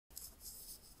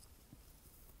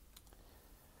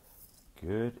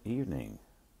Good evening.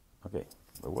 Okay,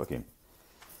 we're working.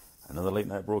 Another late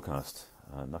night broadcast.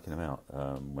 Knocking them out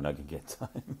when I can get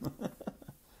time.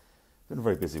 Been a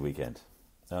very busy weekend.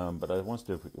 But I wanted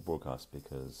to do a quick broadcast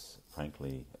because,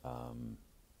 frankly,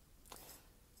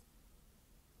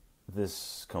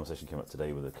 this conversation came up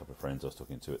today with a couple of friends I was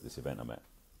talking to at this event I'm at.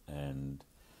 And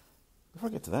before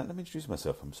I get to that, let me introduce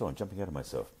myself. I'm jumping out of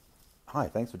myself. Hi,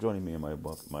 thanks for joining me in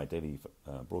my daily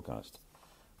broadcast.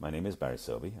 My name is Barry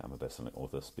Selby. I'm a best-selling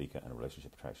author, speaker, and a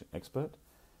relationship attraction expert.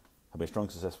 Helping strong,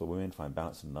 successful women find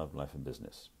balance in love, life, and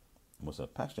business. I'm also a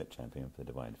passionate champion for the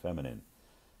divine feminine.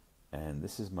 And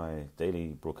this is my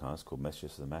daily broadcast called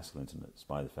Messages of the Masculine to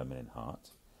Inspire the Feminine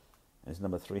Heart. And it's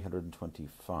number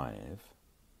 325.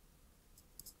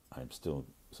 I'm still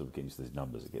sort of getting used to these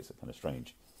numbers. It gets kind of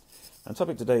strange. And the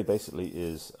topic today basically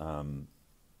is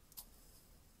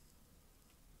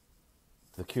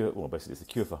the cure. Well, basically, it's the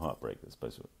cure for heartbreak, I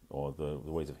suppose, or the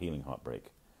ways of healing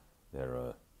heartbreak. There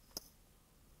are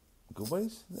good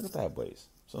ways, there are bad ways.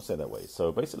 So I'll say that way.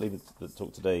 So basically, the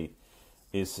talk today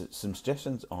is some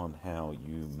suggestions on how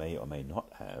you may or may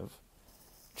not have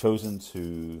chosen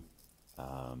to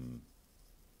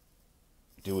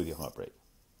deal with your heartbreak.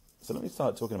 So let me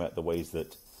start talking about the ways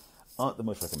that aren't the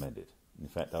most recommended. In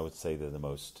fact, I would say they're the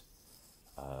most...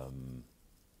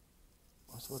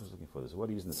 what's the word I was looking for? There's a word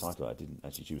I used in the title I didn't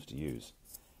actually choose to use.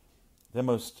 They're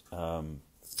most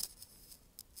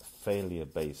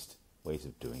failure-based ways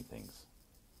of doing things.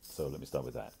 So let me start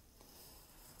with that.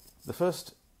 The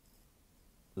first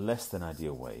less than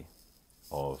ideal way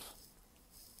of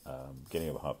getting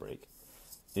over heartbreak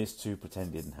is to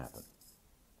pretend it didn't happen.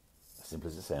 As simple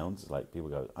as it sounds, it's like people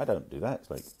go, I don't do that. It's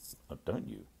like, oh, don't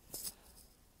you?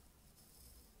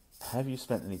 Have you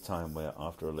spent any time where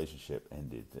after a relationship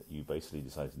ended that you basically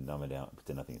decided to numb it out and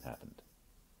pretend nothing had happened?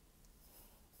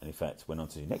 And in fact, went on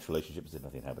to your next relationship and said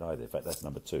nothing happened either. In fact, that's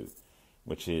number 2,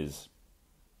 which is,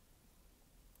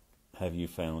 have you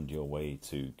found your way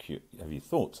to have you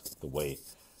thought the way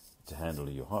to handle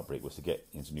your heartbreak was to get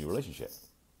into a new relationship?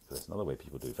 So that's another way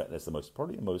people do. In fact, that's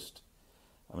probably the most,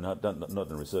 I mean, I've not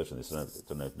done research on this, I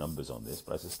don't know numbers on this,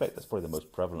 but I suspect that's probably the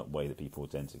most prevalent way that people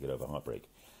tend to get over heartbreak.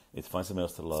 Is find someone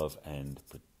else to love and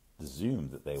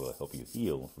presume that they will help you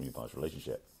heal from your past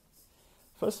relationship.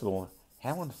 First of all,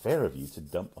 how unfair of you to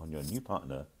dump on your new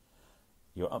partner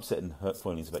your upset and hurt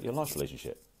feelings about your last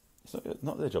relationship. It's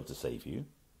not their job to save you.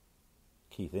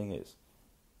 Key thing is,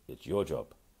 it's your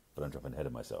job, but I'm jumping ahead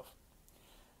of myself.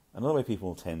 Another way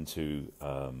people tend to,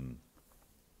 I'll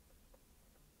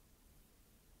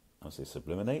say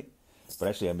subliminate, but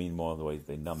actually I mean more of the way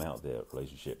they numb out their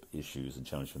relationship issues and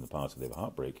challenges from the past of their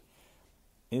heartbreak,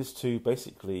 is to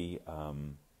basically,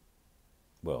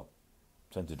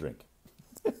 tend to drink.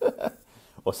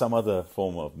 Or some other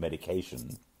form of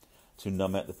medication to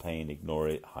numb out the pain, ignore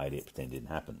it, hide it, pretend it didn't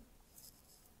happen.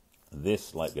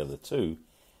 This, like the other two,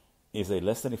 is a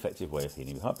less than effective way of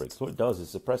healing with heartbreak. So what it does is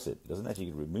suppress it. It doesn't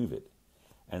actually remove it.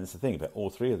 And it's the thing about all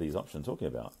 3 of these options I'm talking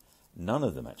about. None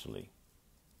of them actually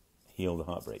heal the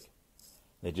heartbreak.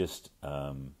 They just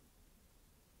numb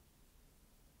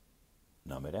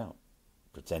it out.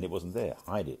 Pretend it wasn't there.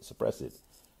 Hide it. Suppress it.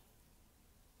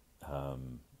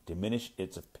 Diminish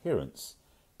its appearance,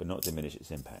 but not diminish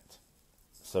its impact.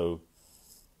 So,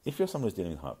 if you're someone who's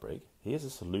dealing with heartbreak, here's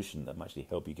a solution that might actually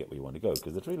help you get where you want to go.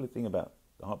 Because the real thing about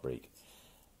heartbreak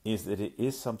is that it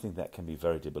is something that can be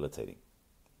very debilitating.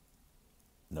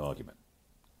 No argument.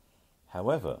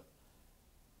 However,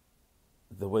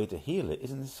 the way to heal it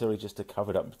isn't necessarily just to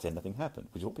cover it up and pretend nothing happened,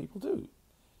 which is what people do.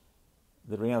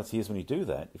 The reality is when you do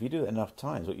that, if you do it enough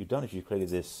times, what you've done is you've created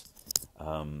this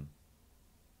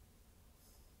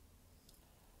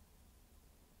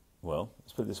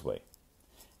let's put it this way.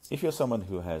 If you're someone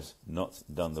who has not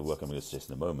done the work I'm going to suggest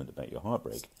in a moment about your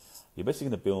heartbreak, you're basically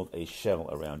going to build a shell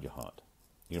around your heart.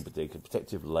 You're going to put a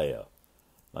protective layer,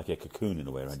 like a cocoon in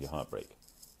a way around your heartbreak,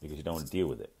 because you don't want to deal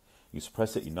with it. You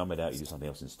suppress it, you numb it out, you do something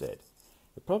else instead.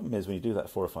 The problem is when you do that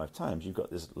 4 or 5 times, you've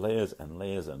got this layers and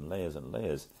layers and layers and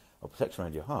layers of protection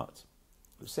around your heart,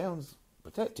 which sounds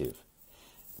protective,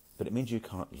 but it means you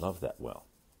can't love that well.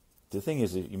 The thing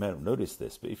is, you may not notice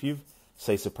this, but if you've,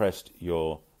 say, suppressed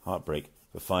your heartbreak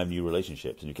for 5 new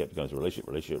relationships and you kept going to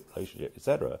relationship,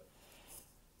 etc.,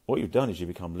 what you've done is you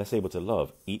become less able to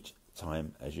love each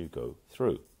time as you go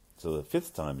through. So the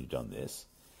 5th time you've done this,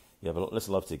 you have a lot less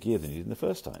love to give than you did in the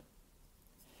first time.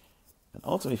 And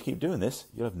ultimately, if you keep doing this,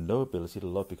 you'll have no ability to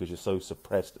love because you're so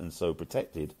suppressed and so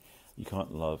protected, you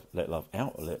can't let love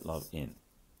out or let love in.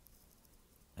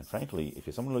 And frankly, if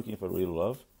you're someone looking for real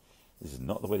love, this is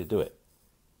not the way to do it.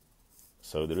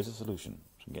 So there is a solution.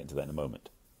 We can get into that in a moment.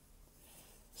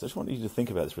 So I just want you to think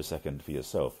about this for a second for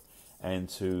yourself, and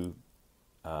to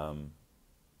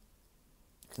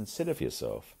consider for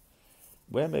yourself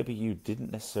where maybe you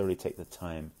didn't necessarily take the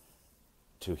time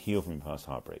to heal from your past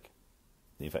heartbreak.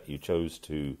 In fact, you chose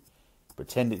to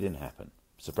pretend it didn't happen,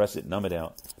 suppress it, numb it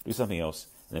out, do something else,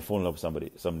 and then fall in love with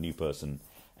somebody, some new person,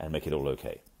 and make it all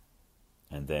okay.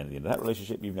 And then at the end of that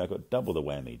relationship, you've now got double the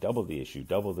whammy, double the issue,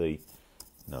 double the,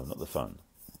 no, not the fun,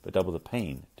 but double the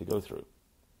pain to go through.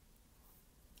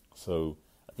 So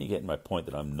I think you're getting my point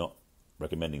that I'm not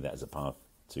recommending that as a path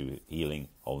to healing,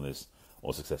 wholeness,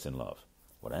 or success in love.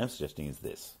 What I am suggesting is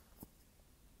this.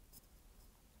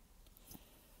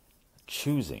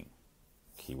 Choosing,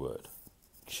 keyword,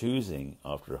 choosing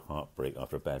after a heartbreak,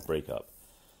 after a bad breakup,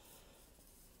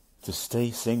 to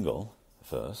stay single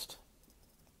first,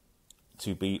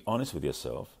 to be honest with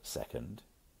yourself second,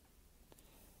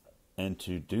 and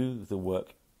to do the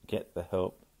work, get the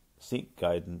help, seek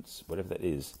guidance, whatever that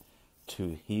is,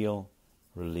 to heal,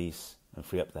 release, and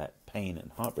free up that pain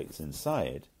and heartbreak that's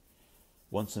inside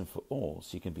once and for all,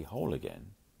 so you can be whole again.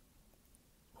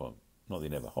 Well, not that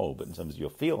you're never whole, but in terms of you'll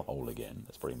feel whole again.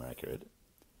 That's pretty more accurate.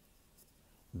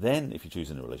 Then, if you choose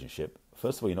in a relationship,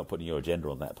 first of all, you're not putting your agenda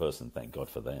on that person, thank God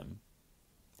for them.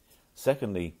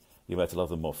 Secondly, you're about to love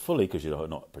them more fully because you're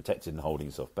not protected and holding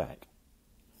yourself back.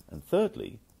 And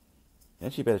thirdly, you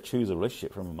actually better choose a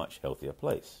relationship from a much healthier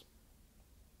place.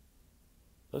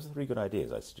 Those are 3 good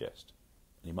ideas I suggest.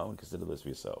 And you might want to consider those for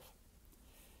yourself.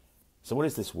 So what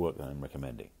is this work that I'm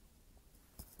recommending?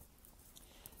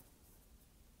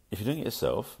 If you're doing it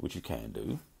yourself, which you can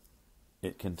do,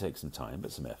 it can take some time,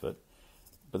 but some effort.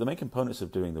 But the main components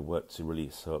of doing the work to really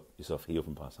help yourself heal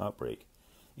from past heartbreak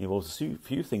involves a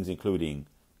few things, including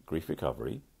grief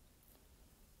recovery,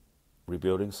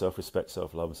 rebuilding self-respect,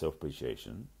 self-love, and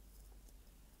self-appreciation,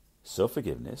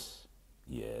 self-forgiveness,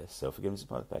 yes, self-forgiveness is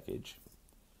part of the package,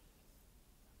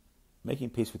 making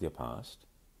peace with your past,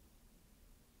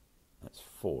 that's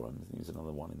 4, I think there's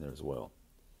another one in there as well.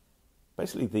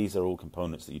 Basically, these are all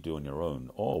components that you do on your own,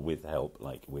 or with help,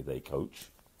 like with a coach,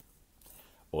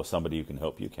 or somebody who can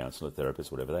help you, counselor,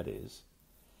 therapist, whatever that is,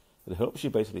 that helps you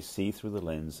basically see through the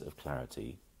lens of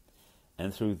clarity,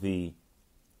 and through the,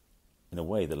 in a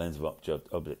way, the lens of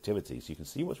objectivity, so you can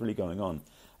see what's really going on,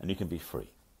 and you can be free.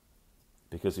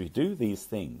 Because if you do these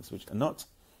things, which are not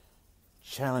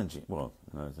challenging, well,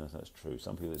 no, that's true,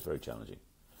 some people it's very challenging.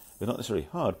 They're not necessarily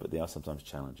hard, but they are sometimes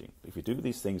challenging. But if you do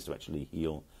these things to actually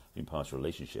heal from past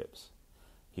relationships,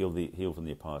 heal from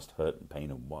your past hurt and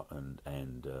pain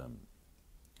and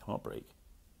heartbreak,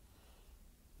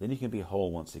 then you can be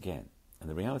whole once again. And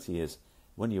the reality is,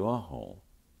 when you are whole,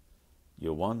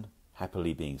 you're one,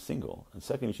 happily being single, and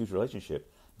second, you choose a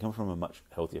relationship, you come from a much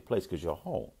healthier place because you're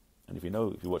whole. And if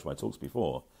you watch my talks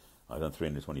before, I've done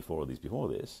 324 of these before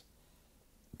this,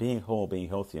 being whole, being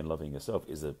healthy, and loving yourself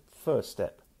is the first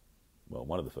step, well,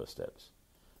 one of the first steps,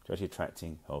 to actually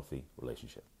attracting healthy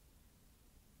relationship.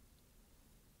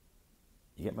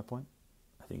 You get my point?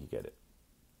 I think you get it.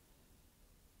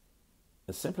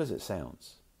 As simple as it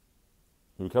sounds,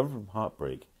 recovering from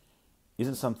heartbreak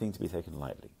isn't something to be taken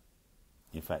lightly.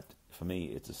 In fact, for me,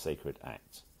 it's a sacred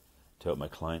act to help my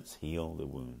clients heal their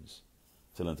wounds,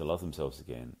 to learn to love themselves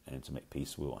again, and to make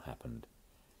peace with what happened.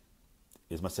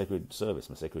 It's my sacred service,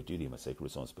 my sacred duty, my sacred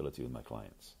responsibility with my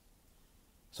clients.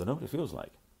 So I know what it feels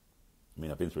like. I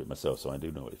mean, I've been through it myself, so I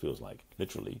do know what it feels like,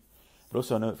 literally. But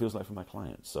also I know what it feels like for my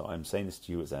clients. So I'm saying this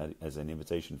to you as an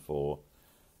invitation for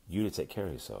you to take care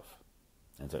of yourself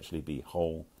and to actually be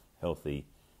whole, healthy,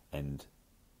 and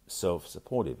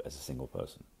self-supportive as a single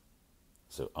person.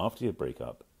 So after your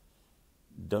breakup,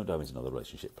 don't dive into another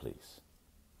relationship, please.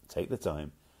 Take the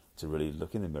time to really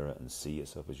look in the mirror and see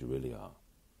yourself as you really are.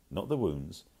 Not the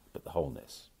wounds, but the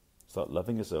wholeness. Start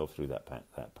loving yourself through that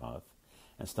path,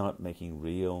 and start making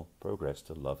real progress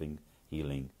to loving,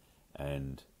 healing,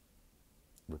 and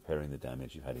repairing the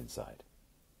damage you had inside.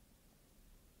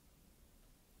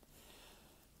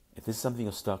 If this is something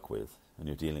you're stuck with and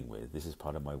you're dealing with, this is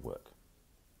part of my work.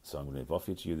 So I'm going to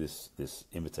offer to you this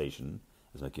invitation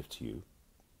as my gift to you.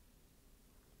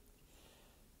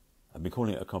 I've been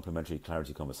calling it a complimentary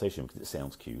clarity conversation because it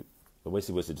sounds cute. But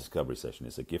basically, it's a discovery session.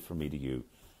 It's a gift from me to you.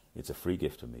 It's a free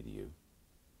gift from me to you.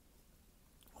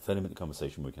 A 30-minute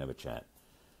conversation where we can have a chat,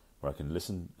 where I can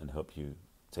listen and help you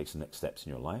take some next steps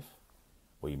in your life,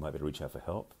 where you might be able to reach out for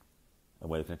help, and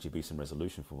where there can actually be some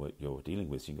resolution for what you're dealing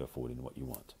with so you can go forward in what you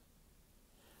want.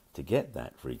 To get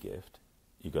that free gift,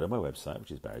 you go to my website,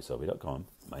 which is barryselby.com,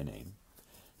 my name,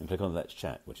 and click on Let's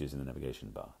Chat, which is in the navigation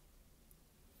bar.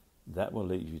 That will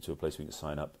lead you to a place where you can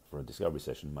sign up for a discovery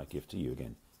session, my gift to you,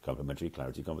 again, complimentary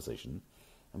clarity conversation,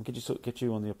 and get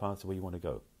you on the path to where you want to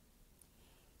go.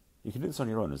 You can do this on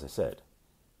your own, as I said,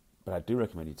 but I do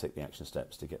recommend you take the action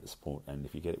steps to get the support. And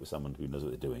if you get it with someone who knows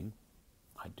what they're doing,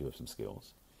 I do have some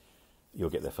skills, you'll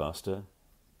get there faster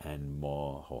and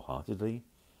more wholeheartedly,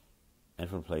 and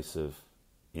from a place of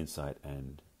insight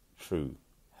and true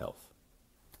health.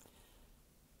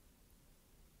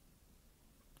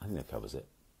 I think that covers it.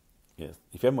 Yeah.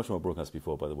 If you haven't watched my broadcast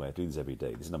before, by the way, I do this every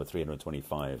day. This is number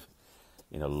 325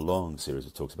 in a long series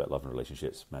that talks about love and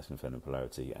relationships, masculine and feminine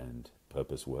polarity, and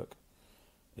purpose work.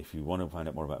 If you want to find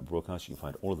out more about broadcasts, you can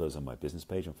find all of those on my business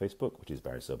page on Facebook, which is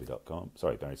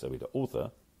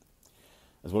barryselby.author,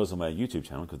 as well as on my YouTube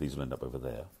channel, because these will end up over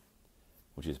there,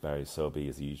 which is Barry Selby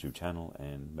is the YouTube channel,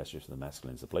 and Messages from the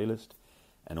Masculine is the playlist.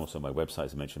 And also my website,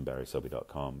 as I mentioned,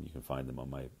 barryselby.com. You can find them on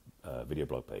my video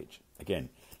blog page. Again,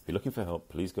 if you're looking for help,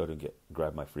 please go to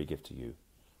grab my free gift to you.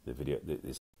 The video.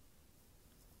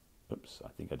 Oops, I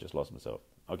think I just lost myself.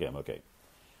 Okay, I'm okay.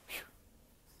 Whew.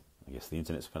 I guess the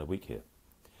internet's kind of weak here.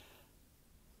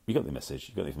 You got the message,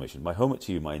 you got the information. My homework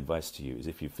to you, my advice to you, is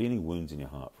if you're feeling wounds in your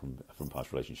heart from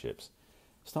past relationships,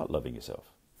 start loving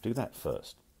yourself. Do that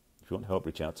first. If you want help,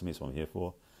 reach out to me. That's what I'm here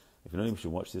for. If you know anyone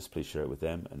should watch this, please share it with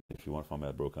them. And if you want to find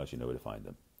my broadcast, you know where to find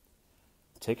them.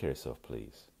 Take care of yourself,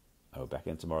 please. I will be back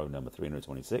in tomorrow, number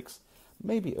 326.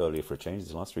 Maybe earlier for a change.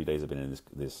 The last 3 days I've been in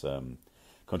this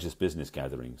conscious business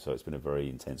gathering, so it's been a very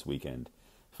intense weekend.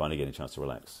 Finally getting a chance to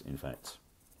relax. In fact,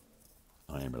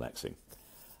 I am relaxing.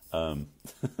 You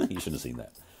shouldn't have seen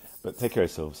that. But take care of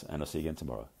yourselves, and I'll see you again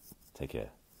tomorrow. Take care.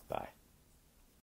 Bye.